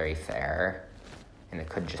very fair. And it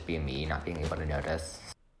could just be me not being able to notice.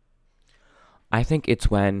 I think it's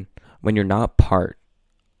when you're not part,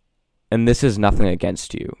 and this is nothing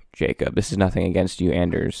against you, Jacob. This is nothing against you,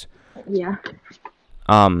 Anders. Yeah.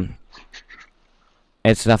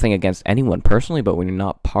 It's nothing against anyone personally, but when you're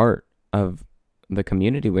not part of the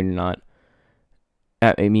community, when you're not,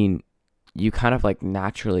 I mean, you kind of like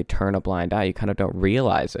naturally turn a blind eye. You kind of don't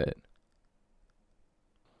realize it.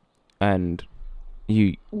 And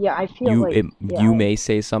you may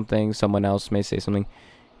say something, someone else may say something,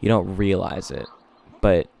 you don't realize it,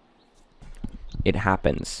 but it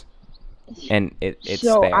happens, and it's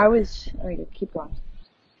so there. Keep going.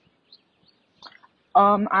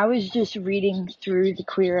 I was just reading through the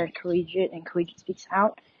Queer at Collegiate and Collegiate Speaks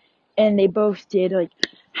Out, and they both did like,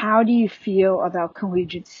 how do you feel about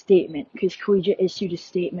Collegiate's statement? Because Collegiate issued a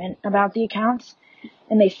statement about the accounts,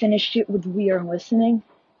 and they finished it with "We are listening."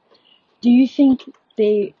 Do you think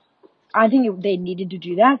I think they needed to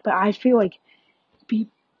do that, but I feel like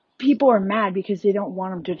people are mad because they don't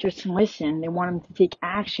want them to just listen. They want them to take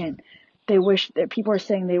action. People are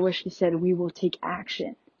saying they wish they said, "We will take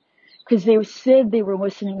action." Because they said they were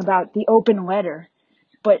listening about the open letter,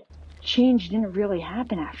 but change didn't really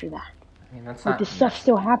happen after that. I mean, that's like not the stuff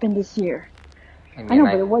still happened this year. I know,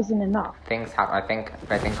 but it wasn't enough. Things happen.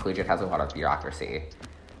 I think collegiate has a lot of bureaucracy,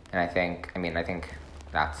 and I think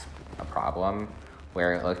that's a problem.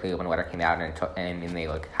 Where like the open letter came out and they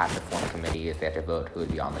like had to form committees. They had to vote who would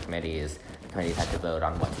be on the committees. The committees had to vote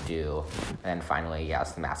on what to do, and then finally,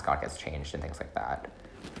 yes, the mascot gets changed and things like that.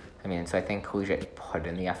 I mean, so I think collegiate put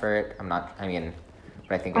in the effort. But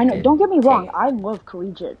I think I know. Don't get me wrong. I love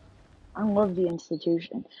collegiate. I love the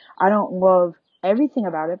institution. I don't love everything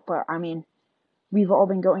about it, but I mean, we've all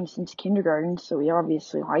been going since kindergarten, so we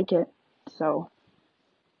obviously like it. So,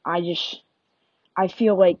 I I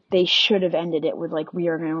feel like they should have ended it with like, we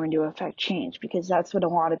are going to affect change, because that's what a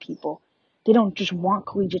lot of people, they don't just want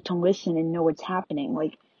collegiate to listen and know what's happening.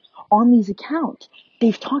 Like on these accounts,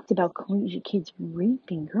 they've talked about collegiate kids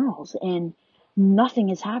raping girls and nothing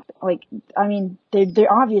has happened. Like, I mean, they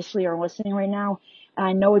obviously are listening right now. And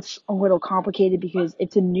I know it's a little complicated because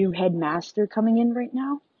it's a new headmaster coming in right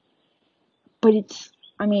now, but it's,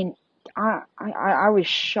 I mean, I was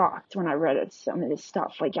shocked when I read it, some of this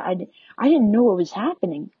stuff. Like, I didn't know what was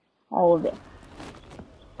happening, all of it.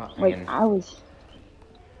 Well, I Like, mean, I was,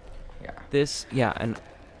 yeah. And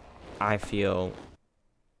I feel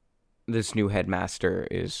this new headmaster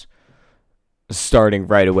is starting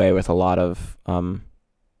right away with a lot of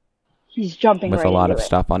he's jumping right into it.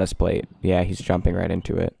 stuff on his plate. Yeah, he's jumping right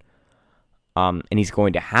into it. And he's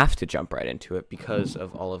going to have to jump right into it because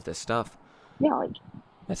of all of this stuff Yeah, like,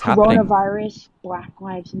 that's happening. coronavirus, Black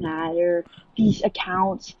Lives Matter, these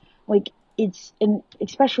accounts, like, it's, and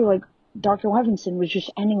especially like Dr. Levinson was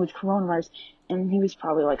just ending with coronavirus, and he was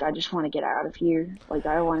probably like, I just want to get out of here. Like,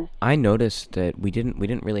 I want to. I noticed that we didn't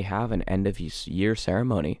really have an end of year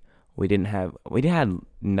ceremony. We had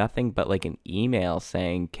nothing but like an email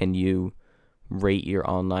saying, "Can you rate your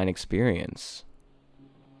online experience?"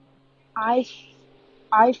 I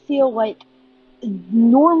I feel like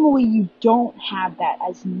normally you don't have that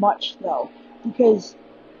as much though, because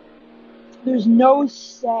there's no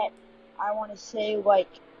set, I want to say, like,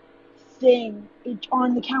 thing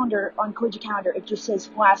on the calendar, on collegiate calendar. It just says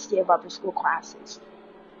last day of upper school classes,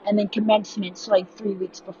 and then commencement's like 3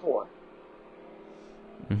 weeks before.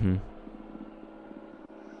 Mm-hmm.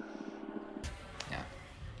 Yeah.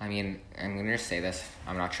 I mean, I'm going to say this.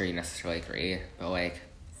 I'm not sure you necessarily agree, but, like,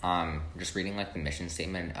 just reading, like, the mission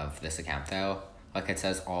statement of this account, though, like, it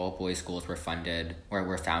says all boys' schools were founded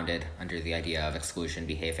under the idea of exclusion,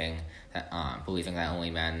 believing that only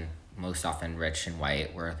men, most often rich and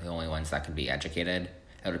white, were the only ones that could be educated.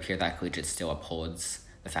 It would appear that collegiate still upholds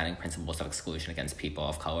the founding principles of exclusion against people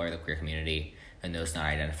of color, the queer community, and those not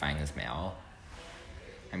identifying as male.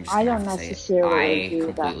 I don't necessarily agree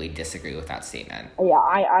with that. I completely disagree with that statement. Yeah,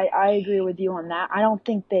 I agree with you on that. I don't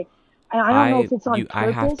think they. I don't know if it's on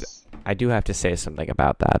purpose. I do have to say something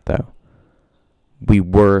about that though. We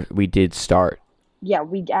did start. Yeah,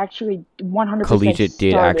 we actually 100% collegiate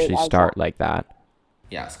did actually start like that.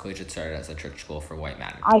 Yes, collegiate started as a church school for white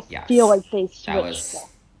men. I feel like they switched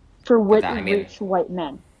for rich white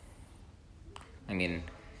men. I mean,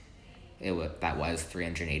 that was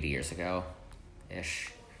 380 years ago,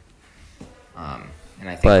 ish. And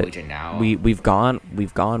I think collegiate now. We've gone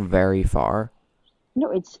very far.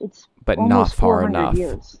 No, it's but not far enough.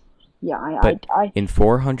 Years. Yeah, in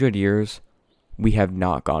 400 years, we have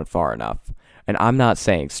not gone far enough. And I'm not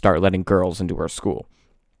saying start letting girls into our school.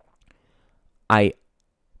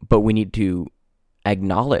 But we need to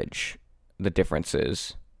acknowledge the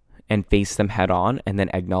differences and face them head on, and then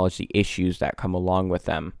acknowledge the issues that come along with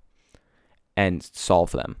them and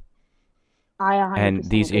solve them. And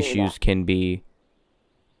these issues can be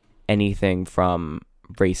anything from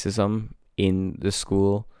racism in the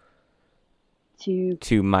school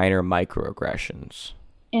to minor microaggressions.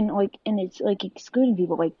 And it's like excluding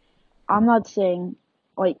people. Like, I'm not saying,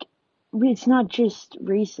 like, it's not just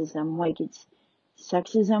racism, like, it's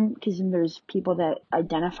sexism, because there's people that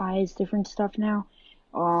identify as different stuff now.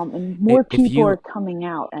 And more people are coming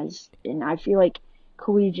out as, and I feel like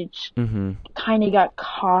collegiates kind of got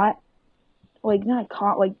caught, got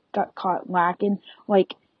caught lacking.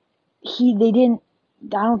 Like, I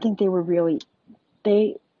don't think they were really,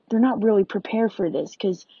 they're not really prepared for this,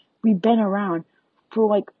 because we've been around for,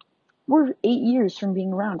 like, we're 8 years from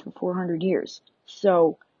being around for 400 years.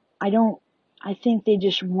 So, I think they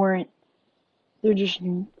just weren't,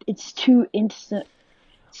 it's too instant.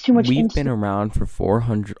 It's too much. We've been around for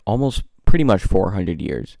 400, almost pretty much 400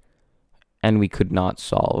 years, and we could not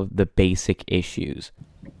solve the basic issues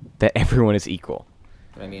that everyone is equal.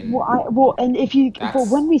 But I mean, but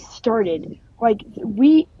when we started, like,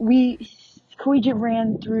 collegiate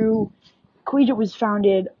was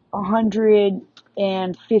founded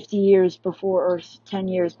 150 years before, or 10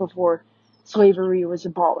 years before slavery was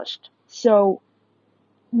abolished. So,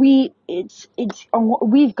 we've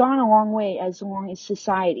gone a long way as long as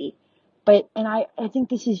society, and I think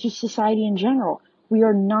this is just society in general. We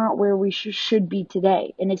are not where we should be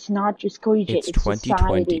today, and it's not just collegiate. It's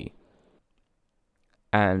 2020, society.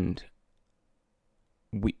 And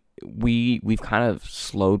we've kind of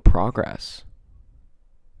slowed progress.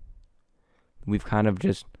 We've kind of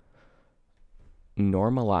just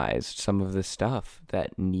normalized some of the stuff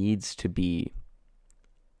that we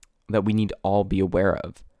need to all be aware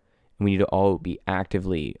of. We need to all be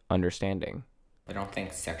actively understanding. I don't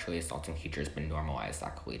think sexually assaulting teachers been normalized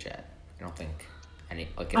at collegiate. I don't think any,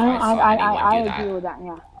 like, if I don't, I saw anyone I do agree that, with that,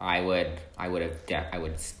 yeah. I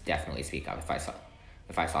would definitely speak up if I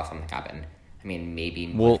saw something happen. I mean,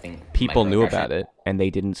 maybe Well, like people knew microaggression. about it and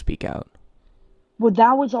they didn't speak out. Well,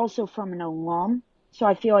 that was also from an alum, so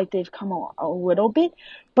I feel like they've come a little bit,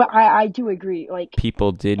 but I do agree, like,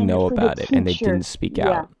 People did and know for the about it and they teacher, didn't speak yeah,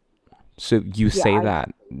 out. So you yeah, say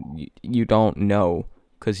that you don't know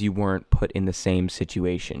because you weren't put in the same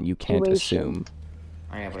situation. You can't situation. assume.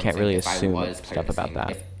 I know, You but I'm can't saying really if I assume was put in stuff the about same,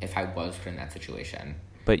 that. if I was put in that situation,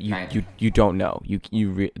 But and I, you don't know. You don't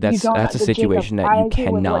know, That's a but Jacob, situation that I you agree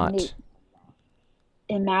with what Nate cannot.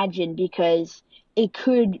 imagined, because it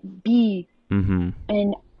could be Mm-hmm.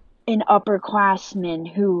 an upperclassman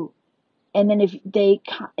who, and then if they,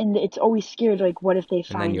 and it's always scared, like, what if they And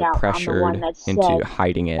then find you're out I'm the one pressured that into said,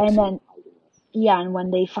 hiding and it. then, yeah, and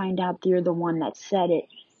when they find out they're the one that said it,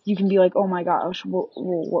 you can be like, oh my gosh,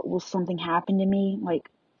 will something happen to me? Like,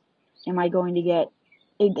 am I going to get,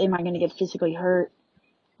 physically hurt?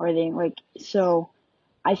 Or they, like, so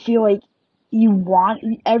I feel like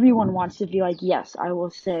everyone wants to be like, yes, I will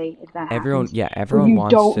say if that happens, but Everyone you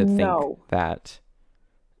wants to don't think know. that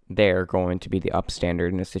they're going to be the upstander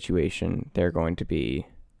in a situation. They're going to be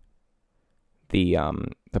the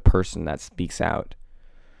person that speaks out.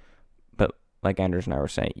 But like Anders and I were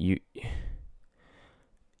saying, you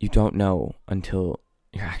don't know until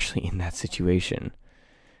you're actually in that situation.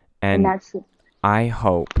 And And that's, I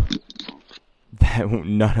hope that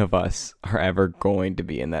none of us are ever going to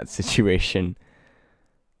be in that situation.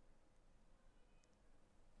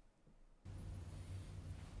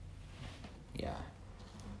 yeah,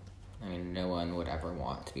 I mean, no one would ever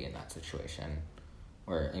want to be in that situation,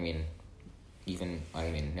 or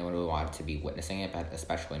no one would want to be witnessing it, but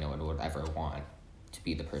especially no one would ever want to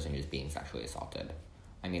be the person who's being sexually assaulted.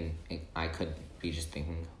 I mean, I could be just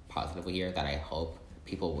thinking positively here that I hope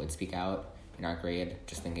people would speak out in our grade.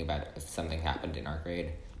 Just thinking about if something happened in our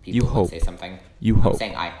grade, people would say something. You hope. I'm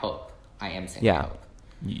saying I hope. I am saying Yeah. I hope.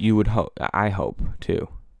 You would hope. I hope too.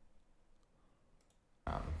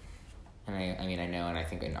 And I know, and I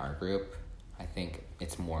think in our group, I think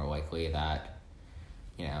it's more likely that,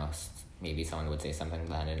 maybe someone would say something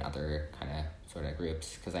than in other kind of sort of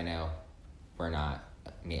groups, because I know we're not,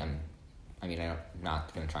 I'm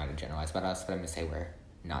not going to try to generalize about us, but I'm going to say we're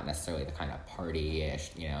not necessarily the kind of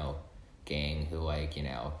party-ish, gang who, kind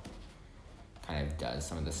of does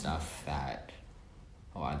some of the stuff that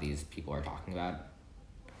a lot of these people are talking about.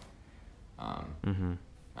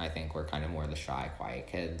 I think we're kind of more the shy, quiet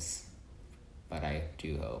kids, but I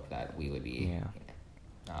do hope that we would be.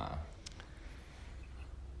 Yeah.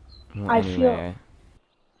 I feel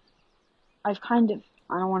I've kind of,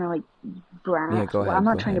 I don't want to like brag. Yeah, go ahead. I'm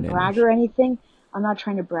not Go trying to ahead, brag Anders. or anything. I'm not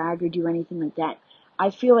trying to brag or do anything like that. I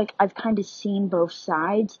feel like I've kind of seen both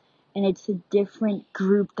sides, and it's a different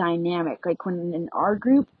group dynamic. Like when in our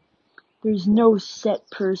group, there's no set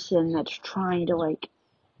person that's trying to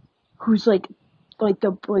who's like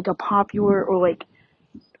a popular, or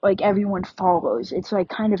like everyone follows. It's like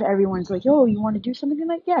kind of everyone's like, oh, you want to do something? I'm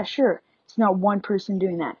like, yeah, sure. It's not one person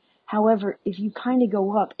doing that. However, if you kind of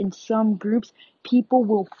go up in some groups, people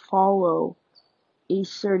will follow a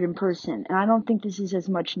certain person. And I don't think this is as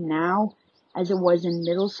much now as it was in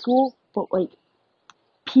middle school, but like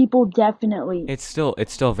people definitely It's still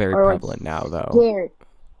very are like prevalent now, though. scared.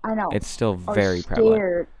 I know. It's still Are very prevalent.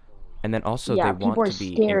 scared. And then also they Yeah, people want are to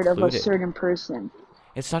be scared of a included. certain person.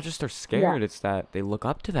 It's not just they're Yeah. scared, it's that they look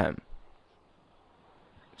up to them.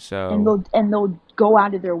 And So they'll go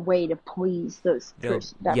out of their way to please that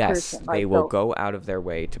person. they Like will go out of their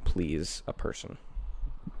way to please a person.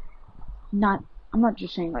 I'm not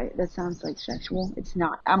just saying like that sounds like sexual. It's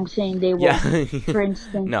not. I'm saying they will. Yeah. For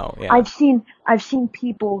instance, No, yeah. I've seen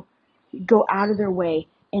people go out of their way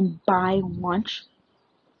and buy lunch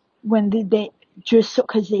when they just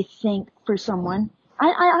because they think for someone.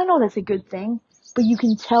 I know that's a good thing, but you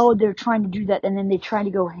can tell they're trying to do that, and then they try to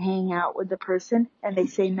go hang out with the person, and they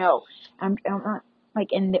say no. I'm not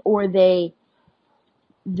like, or they'll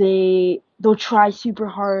try super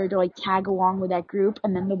hard to like tag along with that group,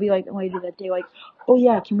 and then they'll be like later that day like, oh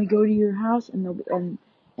yeah, can we go to your house? And they'll be, and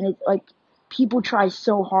it's like people try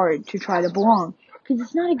so hard to try to belong, because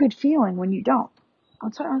it's not a good feeling when you don't.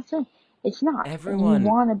 I'm saying it's not. And you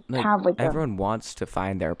want to have everyone wants to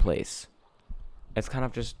find their place. It's kind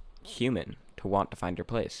of just human to want to find your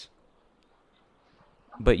place.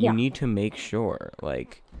 But you need to make sure,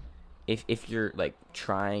 like, if you're like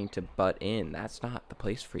trying to butt in, that's not the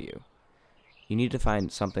place for you. You need to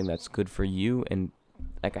find something that's good for you and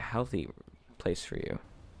like a healthy place for you.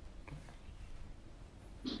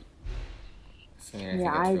 So I mean, I Yeah, think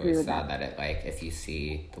I it's really agree with sad that. that it like if you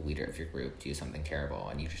see the leader of your group do something terrible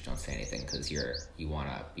and you just don't say anything because you want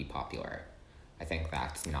to be popular. I think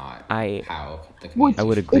that's not I how the Well, I community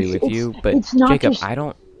would should agree be. with you, but it's not Jacob, just I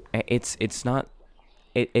don't. It's not.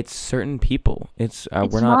 It's certain people. We're it's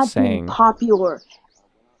not not being saying. popular.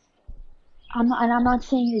 I'm not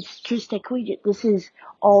saying it's just at collegiate. This is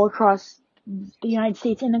all across the United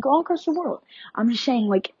States and all across the world. I'm just saying,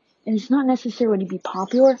 like, and it's not necessarily to be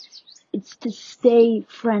popular. It's to stay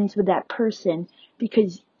friends with that person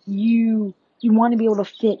because you want to be able to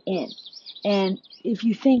fit in. And if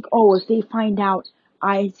you think, oh, if they find out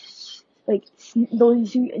they'll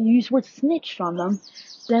use word snitched on them,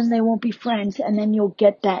 then they won't be friends, and then you'll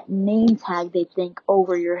get that name tag they think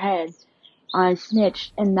over your head. I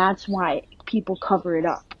snitched, and that's why people cover it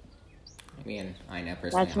up. I mean, I know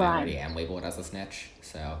personally That's I why. already am labeled as a snitch,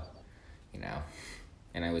 so, you know.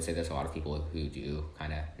 And I would say there's a lot of people who do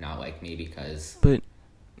kind of not like me because But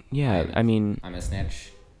yeah, I mean, I'm a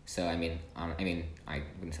snitch. So I mean, I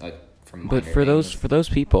wouldn't say, like from but minor for things. those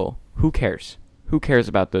people, who cares? Who cares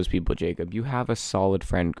about those people, Jacob? You have a solid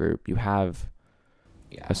friend group. You have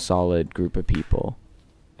Yeah. a solid group of people.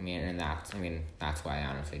 I mean, that's why I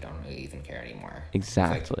honestly don't really even care anymore.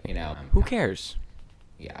 Exactly. Like, you know, Who cares?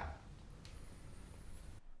 Yeah.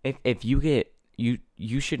 If you get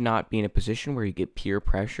you should not be in a position where you get peer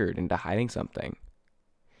pressured into hiding something.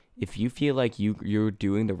 If you feel like you're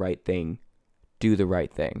doing the right thing, do the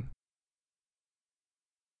right thing.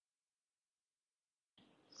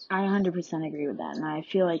 I 100% agree with that, and I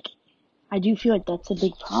do feel like that's a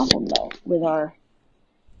big problem though With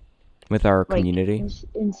our like community.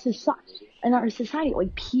 in society, in our society,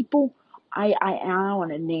 like people. I don't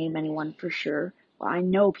want to name anyone for sure, but I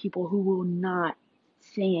know people who will not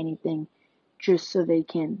say anything just so they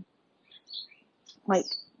can like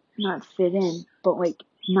not fit in, but like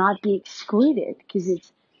not be excluded because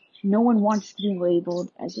it's no one wants to be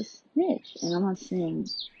labeled as a snitch, and I'm not saying.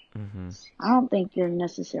 Mm-hmm. I don't think you're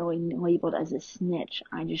necessarily labeled as a snitch.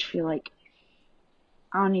 I just feel like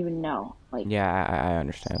I don't even know. Like, Yeah, I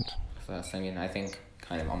understand. So I mean, I think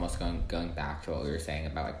kind of almost going back to what we were saying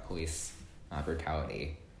about like police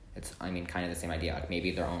brutality. It's I mean kind of the same idea. Like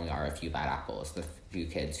maybe there only are a few bad apples, the few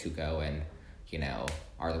kids who go and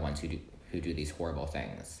are the ones who do these horrible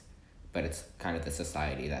things, but it's kind of the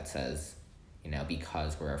society that says,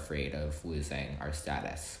 because we're afraid of losing our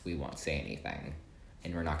status, we won't say anything,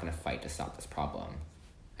 and we're not going to fight to stop this problem.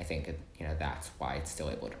 I think that's why it's still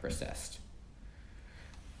able to persist.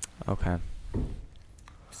 Okay.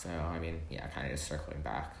 So I mean, yeah, kind of just circling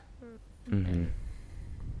back. Mm-hmm.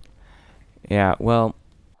 Yeah, well,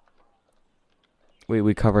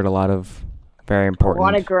 we covered a lot of very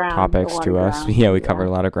important topics to us. Yeah, we covered a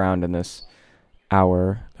lot of ground in this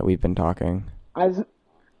hour that we've been talking.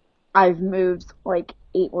 I've moved like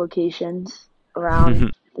 8 locations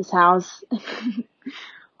around this house.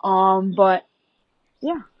 But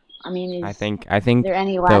yeah, I mean, I think there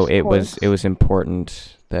any last though it points? was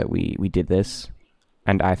important that we did this,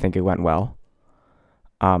 and I think it went well.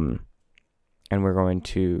 And we're going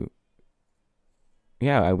to,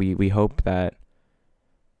 yeah, we hope that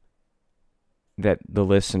the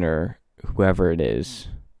listener, whoever it is,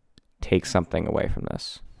 takes something away from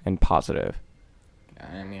this and positive.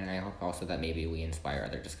 I mean, I hope also that maybe we inspire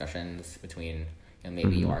other discussions between,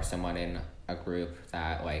 maybe you are someone in a group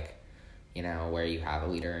that where you have a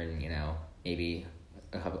leader and, maybe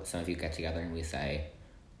some of you get together and we say,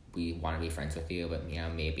 we want to be friends with you, but,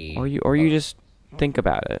 maybe. Or you just think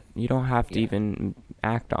about it. You don't have to even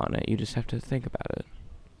act on it. You just have to think about it.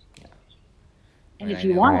 Yeah. And if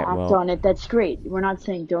you want to act on it, that's great. We're not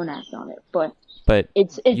saying don't act on it, but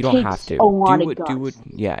it you don't takes have to. a lot of guts.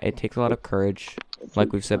 Yeah, it takes a lot of courage.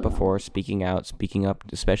 Like we've said before, speaking up,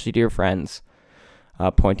 especially to your friends,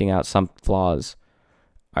 pointing out some flaws,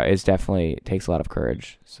 is definitely takes a lot of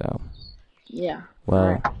courage. So. Yeah.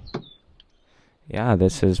 Well. Yeah,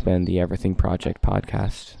 this has been the Everything Project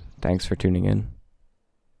podcast. Thanks for tuning in.